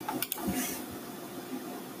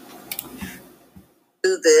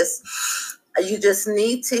this. You just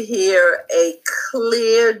need to hear a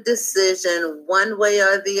clear decision one way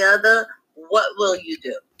or the other. What will you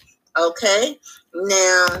do? Okay?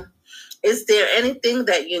 Now, is there anything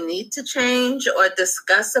that you need to change or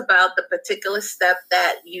discuss about the particular step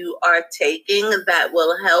that you are taking that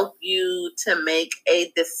will help you to make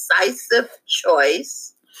a decisive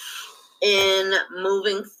choice in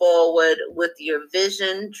moving forward with your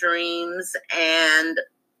vision, dreams, and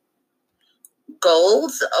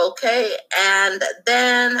goals? Okay. And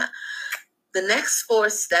then the next 4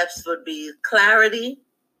 steps would be clarity.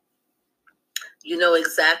 You know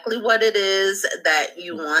exactly what it is that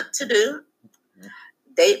you want to do.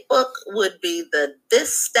 Date book would be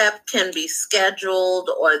this step can be scheduled,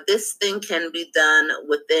 or this thing can be done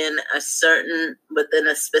within a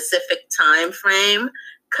specific time frame.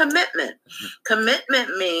 Commitment.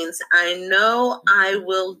 Commitment means I know I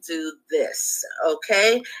will do this.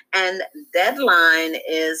 Okay. And deadline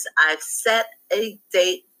is I've set a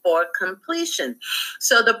date for completion.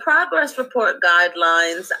 So the progress report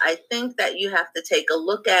guidelines I think that you have to take a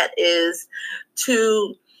look at is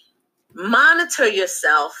to monitor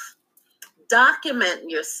yourself, document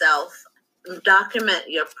your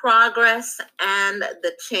progress and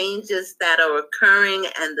the changes that are occurring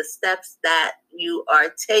and the steps that you are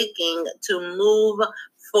taking to move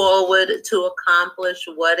forward to accomplish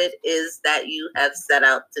what it is that you have set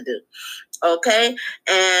out to do. Okay?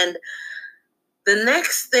 And the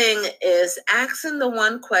next thing is asking the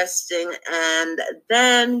one question, and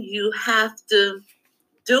then you have to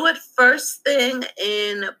do it first thing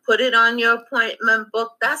and put it on your appointment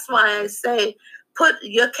book. That's why I say put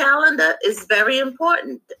your calendar is very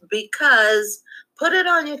important, because put it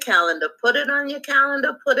on your calendar, put it on your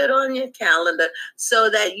calendar, put it on your calendar so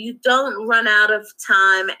that you don't run out of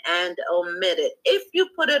time and omit it. If you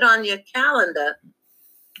put it on your calendar,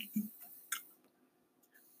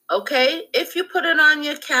 okay, if you put it on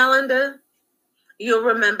your calendar, you'll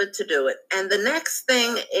remember to do it. And the next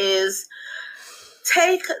thing is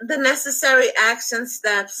take the necessary action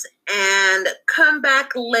steps and come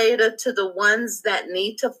back later to the ones that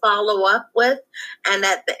need to follow up with. And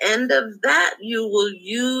at the end of that, you will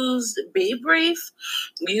be brief,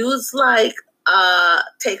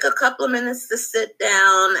 take a couple of minutes to sit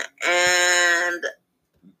down and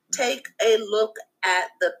take a look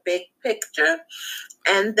at the big picture,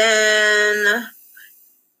 and then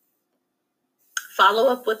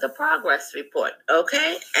follow up with a progress report,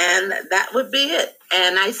 okay? And that would be it.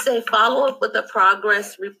 And I say follow up with a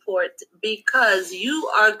progress report because you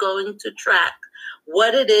are going to track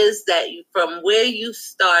what it is that from where you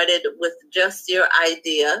started with just your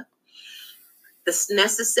idea, this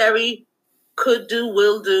necessary could do,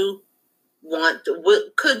 will do, want to,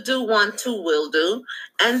 will do.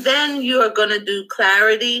 And then you are going to do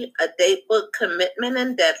clarity, a date book, commitment,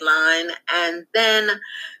 and deadline, and then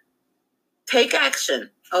take action,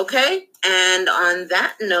 okay? And on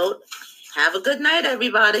that note, have a good night,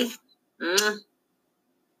 everybody.